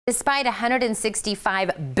Despite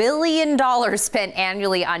 $165 billion spent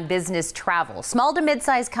annually on business travel, small to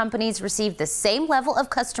mid-sized companies receive the same level of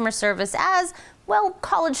customer service as, well,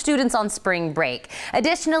 college students on spring break.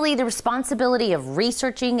 Additionally, the responsibility of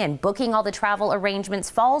researching and booking all the travel arrangements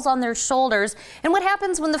falls on their shoulders. And what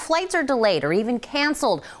happens when the flights are delayed or even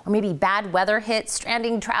canceled, or maybe bad weather hits,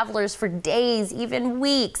 stranding travelers for days, even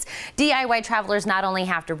weeks? DIY travelers not only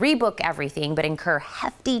have to rebook everything, but incur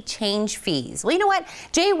hefty change fees. Well, you know what?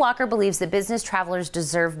 Jay Walker believes that business travelers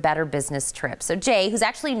deserve better business trips. So Jay, who's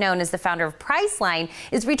actually known as the founder of Priceline,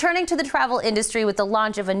 is returning to the travel industry with the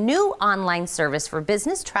launch of a new online service for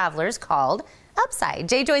business travelers called Upside.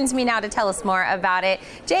 Jay joins me now to tell us more about it.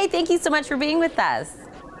 Jay, thank you so much for being with us.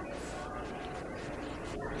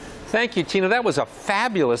 Thank you, Tina. That was a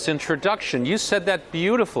fabulous introduction. You said that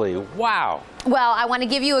beautifully. Wow. Well, I want to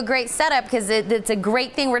give you a great setup because it's a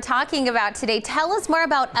great thing we're talking about today. Tell us more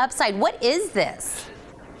about Upside. What is this?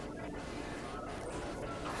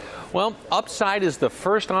 Well, Upside is the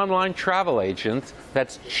first online travel agent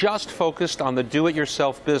that's just focused on the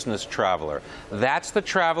do-it-yourself business traveler. That's the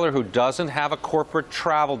traveler who doesn't have a corporate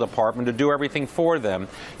travel department to do everything for them.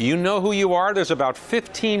 You know who you are. There's about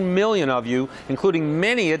 15 million of you, including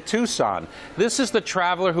many at Tucson. This is the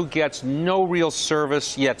traveler who gets no real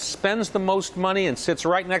service, yet spends the most money and sits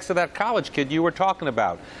right next to that college kid you were talking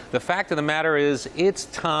about. The fact of the matter is, it's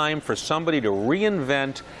time for somebody to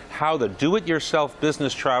reinvent how the do-it-yourself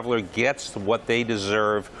business traveler gets what they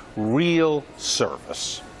deserve: real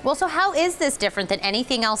service. Well, so how is this different than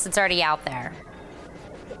anything else that's already out there?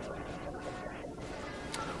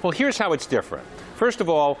 Well, here's how it's different. First of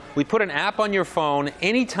all, we put an app on your phone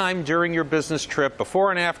anytime during your business trip,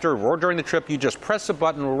 before and after, or during the trip. You just press a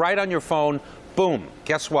button right on your phone. Boom.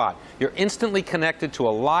 Guess what? You're instantly connected to a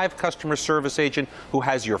live customer service agent who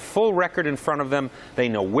has your full record in front of them. They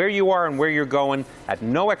know where you are and where you're going. At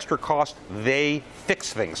no extra cost, they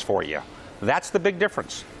fix things for you. That's the big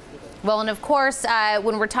difference. Well, and of course,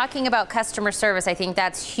 when we're talking about customer service, I think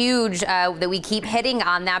that's huge that we keep hitting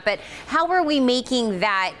on that. But how are we making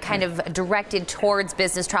that kind of directed towards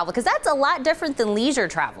business travel? Because that's a lot different than leisure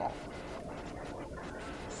travel.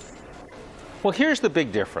 Well, here's the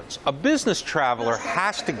big difference. A business traveler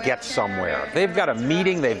has to get somewhere. They've got a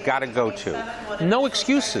meeting they've got to go to. No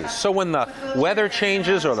excuses. So when the weather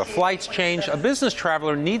changes or the flights change, a business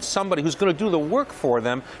traveler needs somebody who's going to do the work for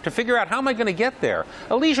them to figure out, how am I going to get there?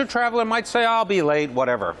 A leisure traveler might say, I'll be late,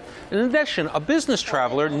 whatever. In addition, a business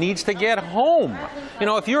traveler needs to get home. You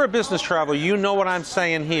know, if you're a business traveler, you know what I'm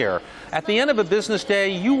saying here. At the end of a business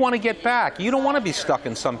day, you want to get back. You don't want to be stuck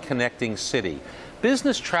in some connecting city.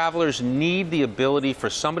 Business travelers need the ability for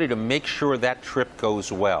somebody to make sure that trip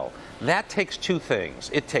goes well. That takes two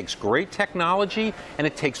things. It takes great technology, and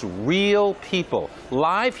it takes real people,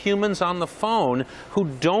 live humans on the phone who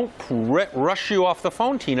don't rush you off the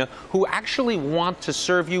phone, Tina, who actually want to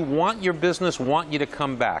serve you, want your business, want you to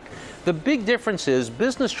come back. The big difference is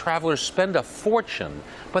business travelers spend a fortune,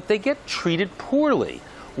 but they get treated poorly.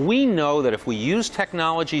 We know that if we use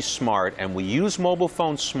technology smart and we use mobile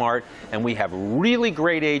phones smart and we have really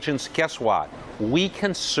great agents, guess what? We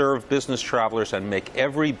can serve business travelers and make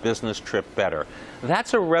every business trip better.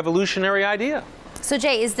 That's a revolutionary idea. So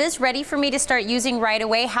Jay, is this ready for me to start using right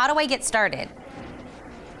away? How do I get started?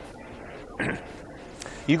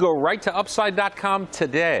 You go right to Upside.com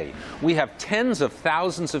today. We have tens of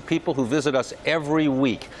thousands of people who visit us every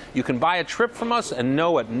week. You can buy a trip from us and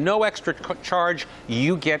know at no extra charge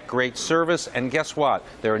you get great service. And guess what?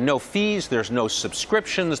 There are no fees, there's no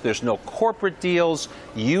subscriptions, there's no corporate deals.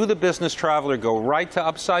 You, the business traveler, go right to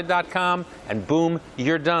Upside.com and boom,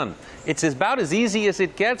 you're done. It's about as easy as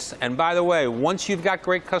it gets. And by the way, once you've got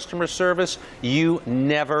great customer service, you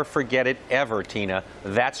never forget it ever, Tina.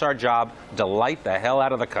 That's our job. Delight the hell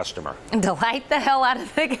out of the customer. Delight the hell out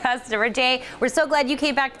of the customer. Jay, we're so glad you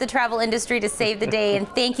came back to the travel industry to save the day, and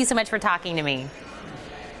thank you so much for talking to me.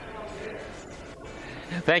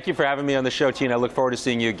 Thank you for having me on the show, Tina. I look forward to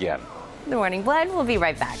seeing you again. The Morning Blend. We'll be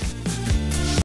right back.